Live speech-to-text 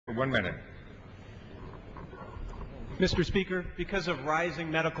1 minute. Mr. Speaker, because of rising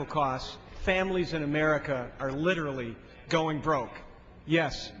medical costs, families in America are literally going broke.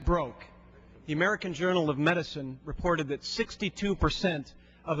 Yes, broke. The American Journal of Medicine reported that 62%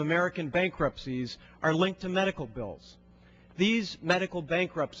 of American bankruptcies are linked to medical bills. These medical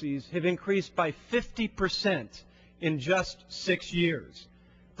bankruptcies have increased by 50% in just 6 years.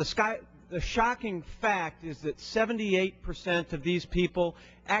 The shocking fact is that 78% of these people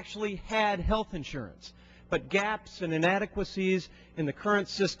actually had health insurance, but gaps and inadequacies in the current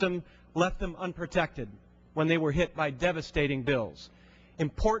system left them unprotected when they were hit by devastating bills.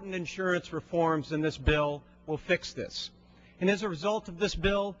 Important insurance reforms in this bill will fix this. And as a result of this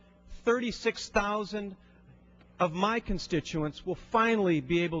bill, 36,000 of my constituents will finally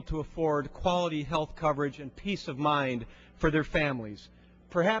be able to afford quality health coverage and peace of mind for their families.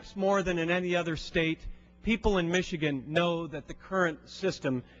 Perhaps more than in any other state, people in Michigan know that the current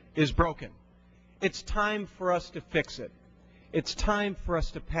system is broken. It's time for us to fix it. It's time for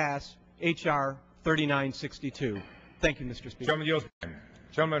us to pass H.R. 3962. Thank you, Mr. Speaker.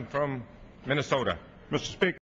 Gentleman from Minnesota. Mr. Speaker.